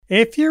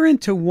If you're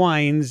into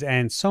wines,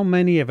 and so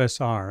many of us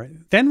are,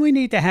 then we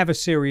need to have a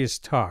serious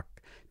talk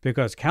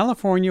because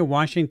California,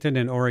 Washington,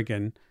 and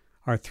Oregon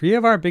are three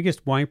of our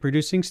biggest wine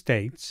producing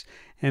states,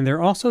 and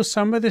they're also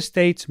some of the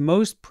states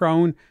most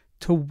prone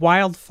to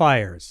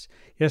wildfires.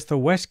 Yes, the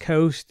West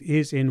Coast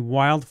is in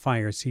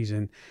wildfire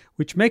season,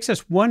 which makes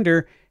us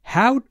wonder,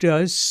 how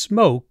does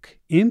smoke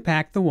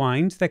impact the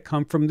wines that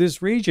come from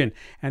this region?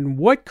 And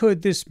what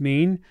could this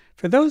mean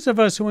for those of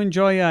us who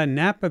enjoy a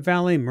Napa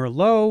Valley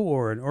Merlot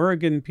or an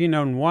Oregon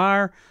Pinot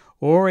Noir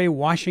or a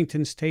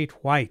Washington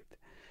State White?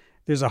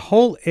 There's a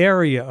whole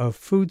area of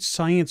food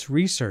science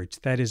research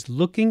that is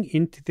looking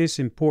into this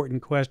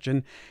important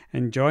question.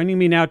 And joining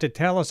me now to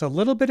tell us a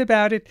little bit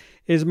about it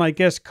is my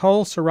guest,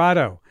 Cole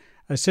Serrato,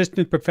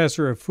 Assistant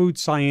Professor of Food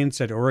Science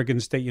at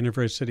Oregon State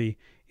University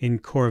in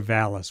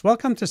Corvallis.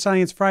 Welcome to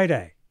Science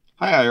Friday.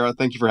 Hi, Ira.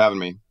 Thank you for having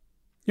me.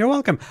 You're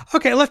welcome.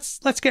 Okay, let's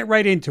get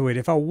right into it.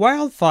 If a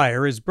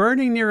wildfire is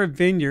burning near a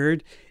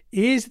vineyard,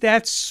 is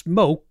that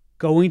smoke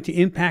going to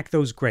impact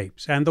those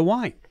grapes and the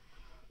wine?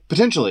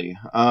 Potentially.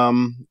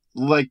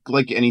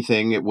 Like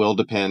anything, it will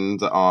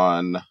depend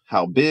on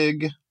how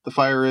big the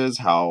fire is,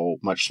 how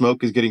much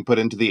smoke is getting put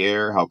into the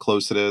air, how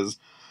close it is.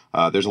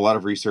 There's a lot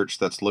of research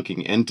that's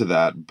looking into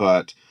that,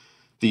 but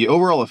the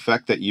overall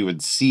effect that you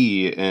would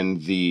see in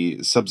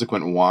the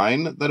subsequent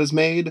wine that is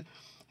made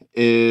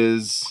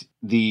is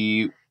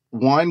the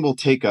wine will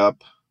take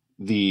up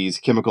these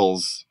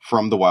chemicals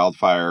from the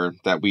wildfire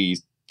that we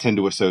tend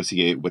to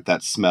associate with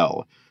that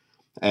smell.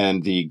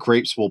 And the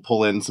grapes will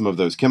pull in some of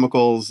those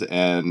chemicals,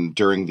 and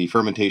during the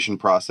fermentation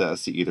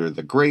process, either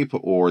the grape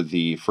or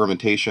the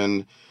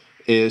fermentation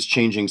is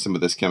changing some of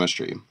this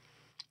chemistry.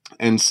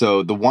 And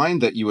so the wine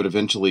that you would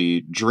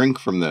eventually drink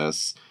from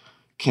this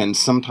can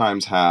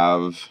sometimes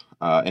have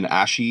an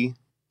ashy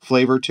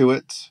flavor to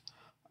it.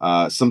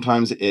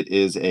 Sometimes it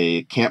is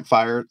a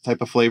campfire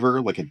type of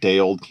flavor, like a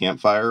day-old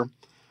campfire.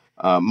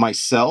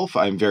 Myself,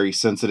 I'm very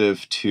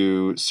sensitive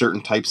to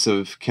certain types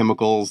of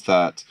chemicals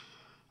that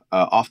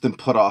often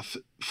put off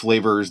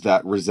flavors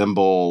that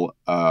resemble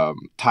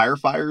tire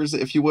fires,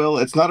 if you will.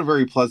 It's not a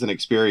very pleasant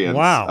experience.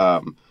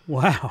 Wow.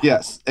 Wow.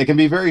 Yes, it can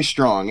be very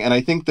strong. And I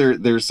think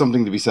there's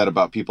something to be said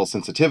about people's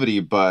sensitivity,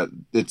 but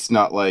it's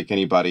not like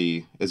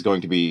anybody is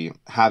going to be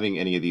having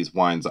any of these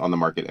wines on the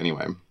market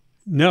anyway.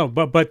 No,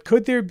 but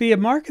could there be a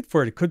market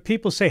for it? Could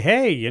people say,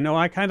 hey,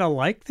 I kind of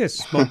like this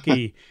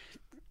smoky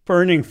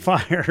burning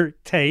fire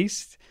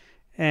taste,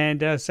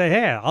 and say,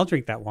 hey, I'll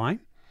drink that wine?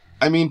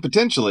 I mean,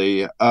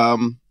 potentially.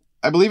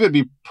 I believe it'd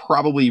be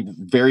probably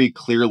very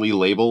clearly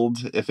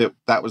labeled if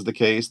that was the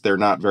case. They're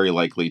not very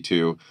likely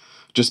to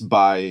just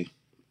buy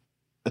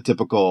a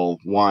typical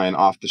wine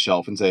off the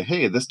shelf and say,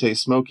 hey, this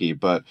tastes smoky.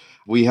 But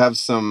we have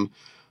some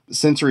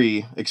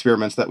sensory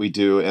experiments that we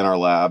do in our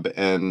lab.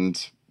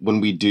 And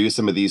when we do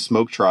some of these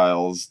smoke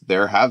trials,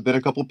 there have been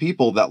a couple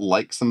people that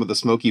like some of the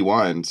smoky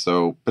wine.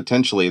 So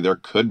potentially there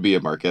could be a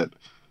market.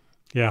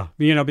 Yeah,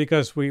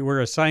 because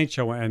we're a science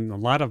show, and a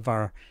lot of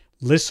our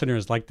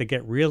listeners like to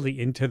get really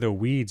into the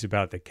weeds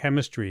about the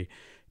chemistry.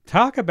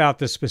 Talk about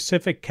the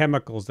specific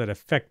chemicals that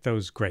affect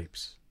those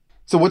grapes.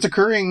 So what's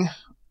occurring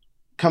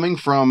coming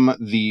from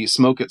the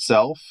smoke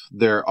itself,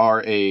 there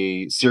are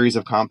a series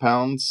of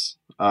compounds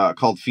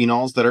called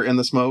phenols that are in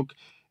the smoke.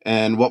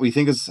 And what we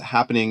think is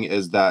happening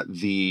is that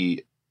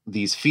these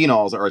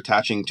phenols are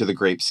attaching to the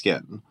grape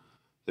skin.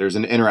 There's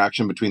an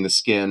interaction between the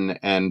skin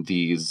and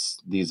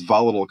these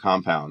volatile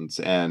compounds,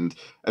 and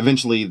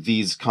eventually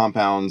these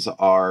compounds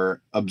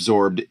are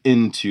absorbed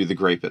into the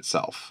grape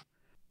itself.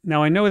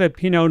 Now, I know that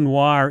Pinot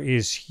Noir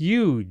is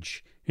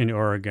huge in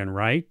Oregon,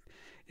 right?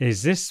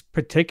 Is this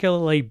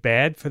particularly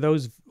bad for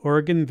those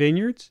Oregon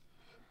vineyards?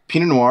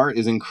 Pinot Noir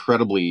is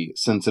incredibly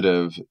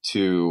sensitive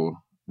to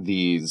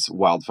these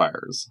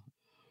wildfires.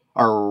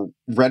 Our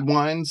red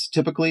wines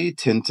typically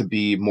tend to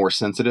be more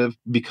sensitive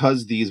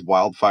because these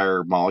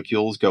wildfire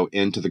molecules go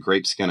into the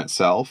grape skin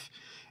itself,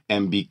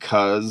 and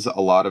because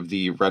a lot of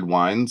the red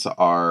wines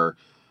are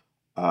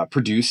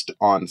produced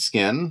on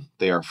skin,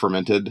 they are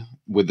fermented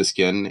with the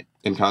skin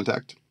in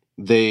contact,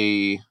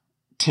 they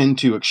tend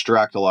to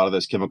extract a lot of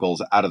those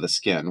chemicals out of the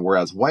skin,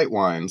 whereas white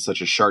wines,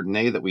 such as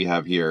Chardonnay that we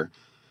have here,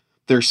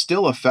 they're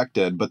still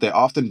affected, but they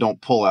often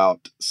don't pull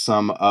out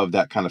some of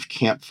that kind of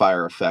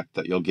campfire effect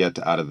that you'll get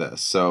out of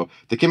this. So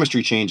the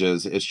chemistry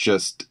changes, it's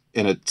just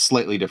in a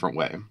slightly different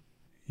way.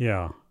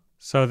 Yeah.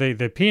 So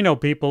the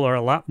Pinot people are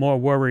a lot more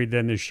worried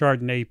than the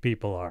Chardonnay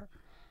people are.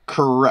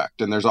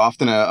 Correct. And there's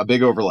often a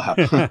big overlap.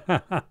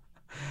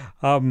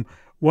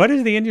 What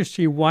is the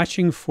industry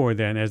watching for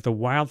then as the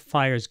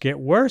wildfires get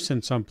worse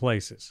in some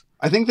places?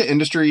 I think the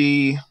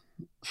industry,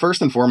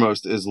 first and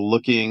foremost, is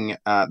looking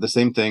at the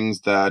same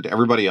things that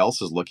everybody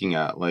else is looking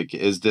at. Like,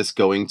 is this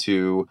going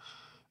to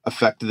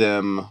affect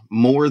them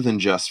more than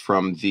just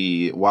from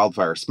the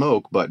wildfire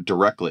smoke, but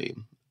directly?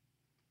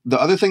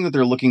 The other thing that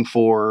they're looking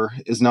for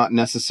is not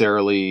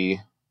necessarily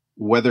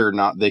whether or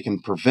not they can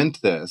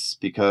prevent this,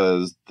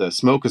 because the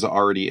smoke is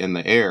already in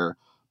the air,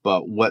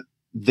 but what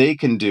they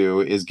can do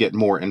is get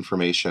more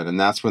information. And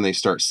that's when they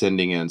start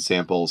sending in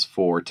samples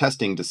for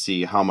testing to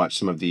see how much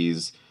some of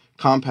these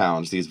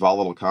compounds, these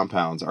volatile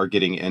compounds, are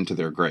getting into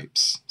their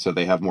grapes. So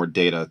they have more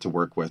data to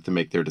work with to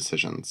make their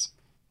decisions.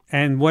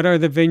 And what are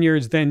the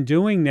vineyards then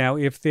doing now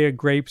if their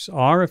grapes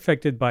are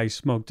affected by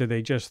smoke? Do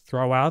they just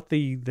throw out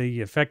the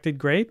affected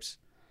grapes?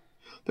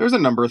 There's a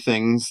number of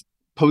things,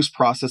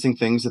 post-processing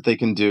things that they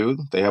can do.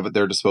 They have at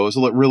their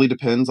disposal. It really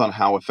depends on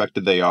how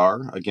affected they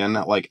are. Again,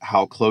 like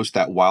how close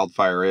that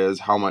wildfire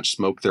is, how much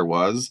smoke there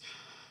was.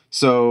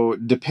 So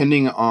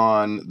depending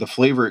on the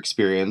flavor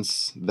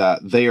experience that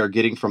they are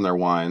getting from their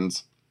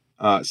wines,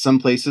 some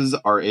places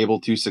are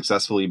able to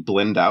successfully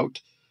blend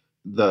out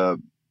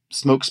the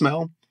smoke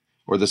smell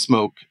or the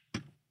smoke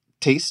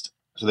taste,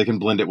 so they can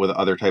blend it with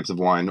other types of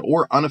wine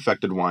or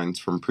unaffected wines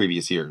from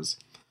previous years.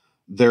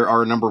 There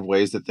are a number of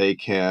ways that they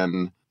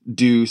can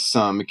do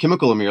some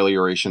chemical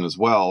amelioration as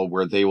well,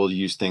 where they will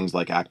use things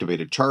like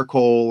activated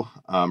charcoal,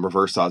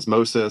 reverse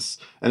osmosis.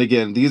 And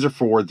again, these are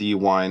for the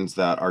wines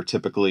that are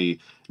typically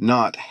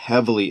not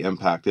heavily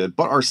impacted,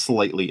 but are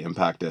slightly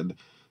impacted,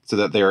 so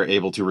that they are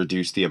able to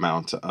reduce the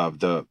amount of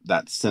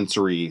that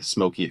sensory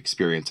smoky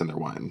experience in their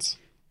wines.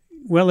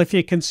 Well, if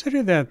you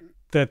consider that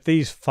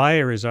these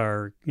fires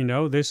are,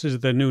 this is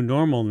the new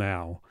normal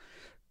now,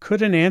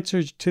 could an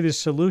answer to this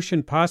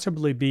solution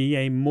possibly be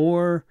a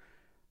more,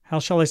 how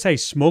shall I say,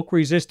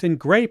 smoke-resistant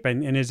grape?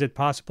 And is it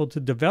possible to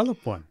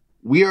develop one?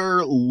 We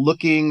are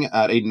looking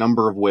at a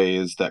number of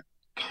ways that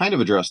kind of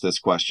address this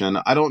question.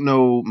 I don't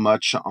know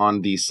much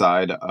on the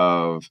side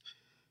of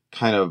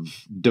kind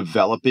of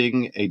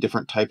developing a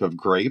different type of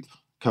grape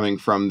coming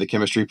from the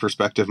chemistry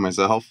perspective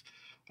myself.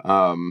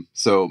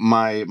 So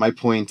my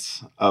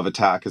point of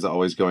attack is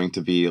always going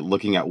to be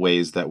looking at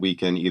ways that we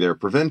can either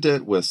prevent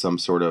it with some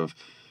sort of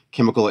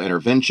chemical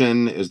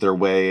intervention. Is there a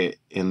way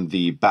in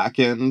the back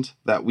end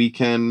that we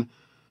can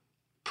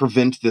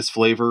prevent this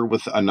flavor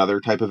with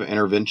another type of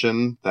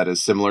intervention that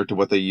is similar to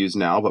what they use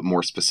now, but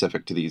more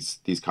specific to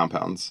these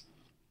compounds?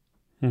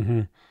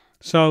 Mm-hmm.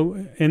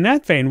 So in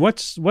that vein,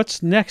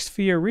 what's next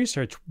for your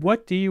research?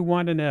 What do you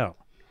want to know?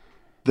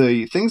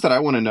 The things that I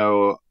want to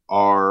know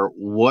are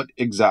what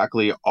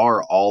exactly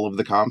are all of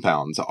the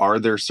compounds? Are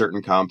there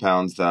certain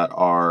compounds that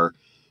are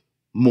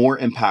more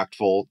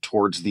impactful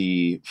towards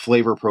the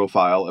flavor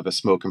profile of a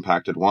smoke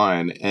impacted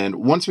wine? And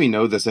once we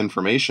know this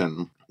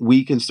information,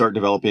 we can start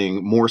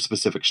developing more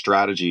specific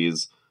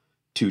strategies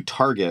to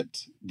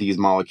target these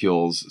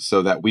molecules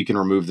so that we can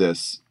remove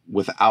this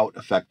without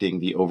affecting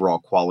the overall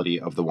quality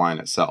of the wine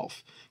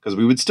itself. Because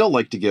we would still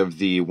like to give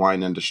the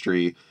wine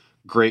industry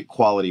great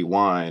quality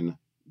wine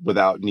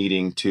without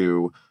needing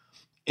to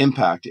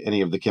impact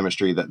any of the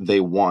chemistry that they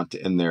want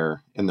in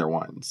their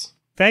wines.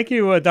 Thank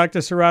you, Dr.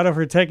 Serrato,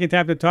 for taking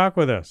time to talk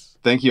with us.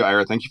 Thank you,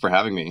 Ira. Thank you for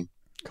having me.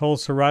 Cole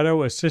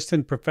Serrato,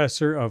 Assistant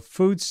Professor of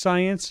Food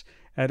Science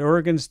at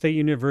Oregon State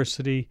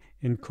University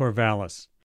in Corvallis.